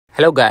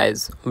Hello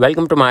guys,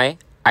 welcome to my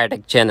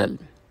iTech channel.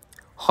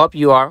 Hope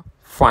you are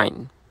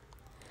fine.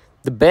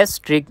 The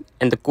best trick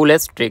and the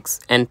coolest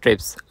tricks and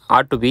tips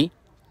are to be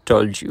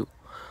told you.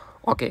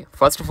 Okay,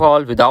 first of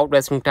all, without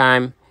wasting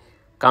time,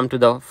 come to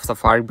the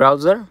Safari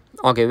browser.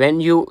 Okay,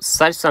 when you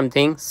search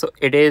something, so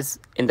it is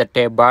in the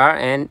tab bar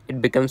and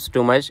it becomes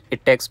too much,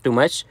 it takes too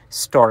much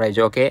storage,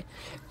 okay,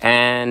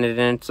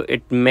 and so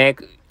it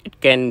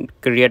can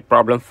create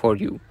problem for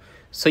you.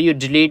 So you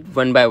delete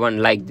one by one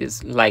like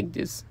this,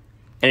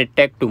 and it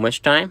take too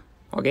much time.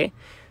 Okay,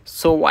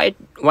 so why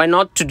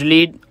not to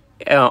delete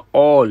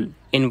all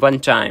in one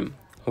time?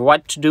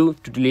 What to do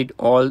to delete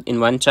all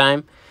in one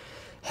time?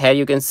 Here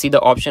you can see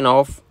the option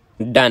of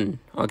done.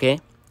 Okay,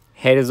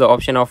 here is the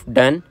option of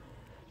done.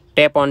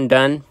 Tap on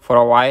done for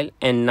a while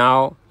and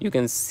now you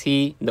can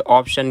see the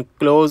option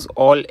close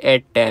all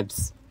 8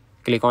 tabs.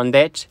 Click on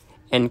that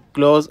and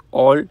close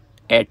all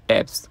 8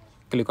 tabs.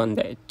 Click on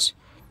that.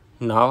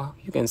 Now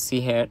you can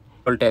see here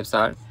all tabs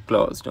are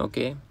closed.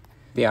 Okay,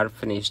 they are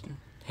finished.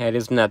 Here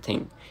is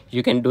nothing.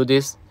 You can do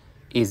this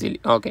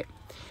easily. Okay,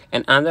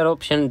 and another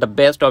option, the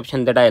best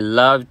option that I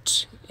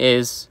loved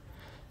is,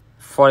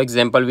 for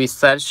example, we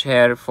search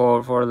here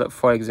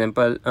for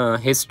example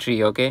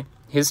history. Okay,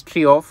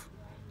 history of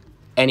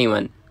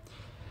anyone.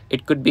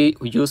 It could be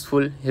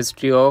useful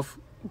history of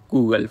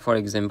Google, for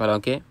example.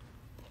 Okay,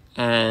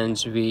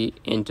 and we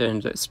enter in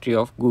the history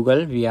of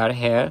Google. We are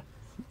here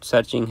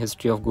searching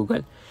history of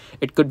Google.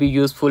 It could be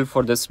useful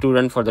for the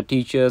student, for the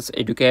teachers,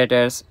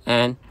 educators,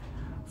 and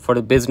for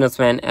the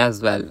businessman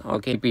as well.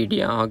 Okay,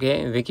 Wikipedia.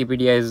 Okay,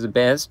 Wikipedia is the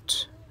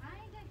best.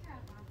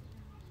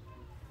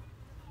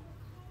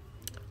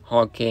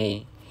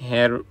 Okay,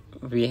 here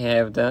we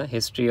have the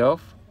history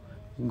of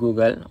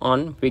Google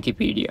on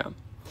Wikipedia.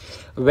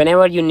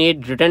 Whenever you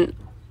need written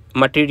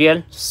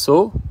material,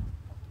 so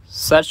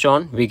search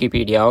on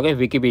Wikipedia. Okay,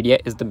 Wikipedia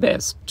is the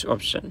best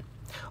option.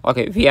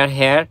 Okay, we are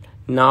here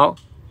now.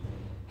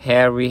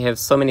 Here we have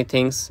so many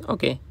things.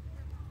 Okay,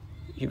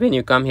 when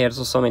you come here,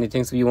 so many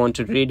things we want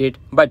to read it,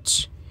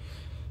 but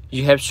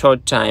you have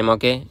short time.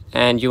 Okay,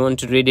 and you want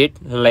to read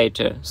it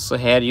later, so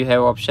here you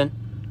have option.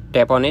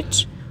 Tap on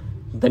it,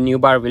 the new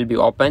bar will be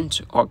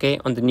opened.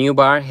 Okay, on the new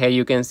bar here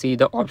you can see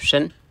the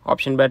option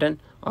button.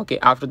 Okay,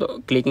 after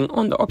clicking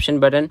on the option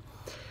button,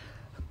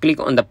 click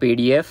on the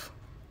PDF,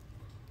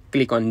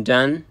 click on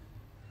done.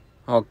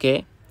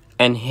 Okay,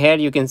 and here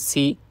you can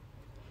see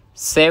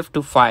save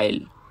to file.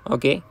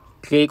 Okay,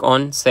 click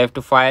on save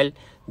to file.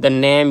 The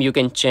name you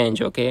can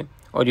change. Okay,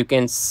 or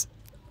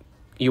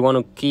you want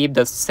to keep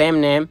the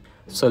same name,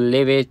 so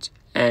leave it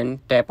and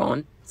tap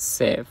on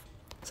save.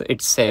 So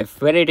it's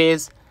saved. Where it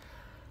is,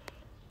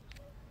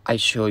 I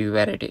show you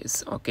where it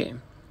is. Okay,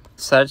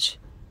 search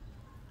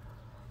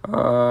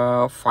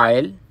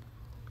file,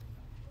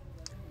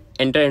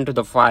 enter into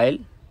the file.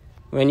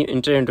 When you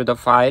enter into the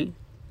file,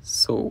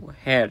 so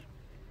here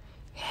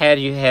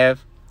you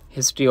have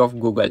history of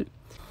Google.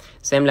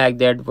 Same like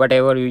that,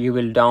 whatever you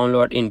will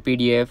download in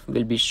PDF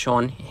will be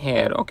shown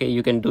here. Okay,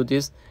 you can do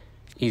this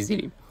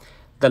easily.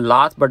 The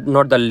last but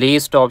not the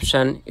least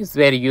option is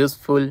very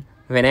useful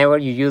whenever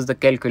you use the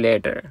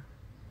calculator.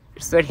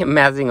 It's very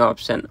amazing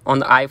option on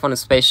the iPhone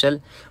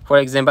special. For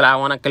example, I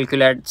want to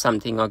calculate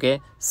something,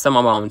 okay, some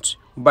amount,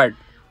 but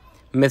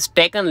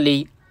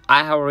mistakenly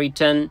I have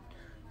written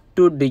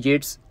 2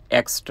 digits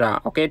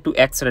extra. Okay, 2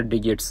 extra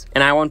digits,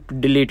 and I want to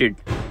delete it,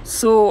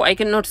 so I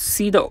cannot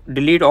see the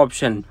delete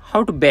option.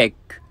 How to back?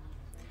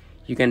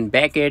 You can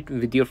back it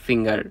with your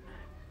finger.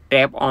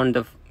 Tap on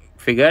the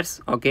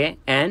figures. Okay,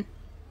 and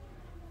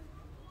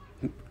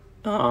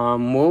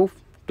move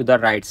to the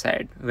right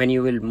side. When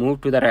you will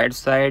move to the right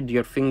side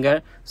your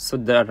finger, so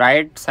the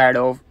right side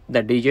of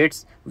the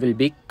digits will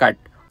be cut.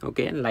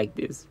 Okay, like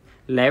this,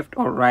 left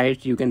or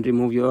right, you can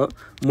move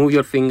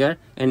your finger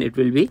and it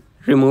will be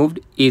removed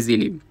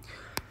easily.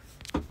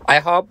 I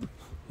hope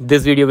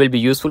this video will be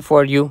useful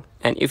for you,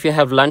 and if you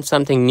have learned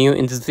something new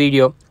in this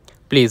video,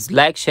 please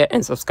like, share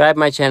and subscribe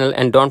my channel,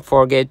 and don't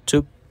forget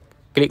to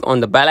click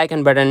on the bell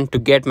icon button to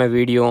get my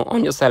video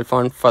on your cell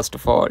phone first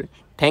of all.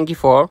 Thank you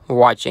for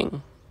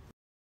watching.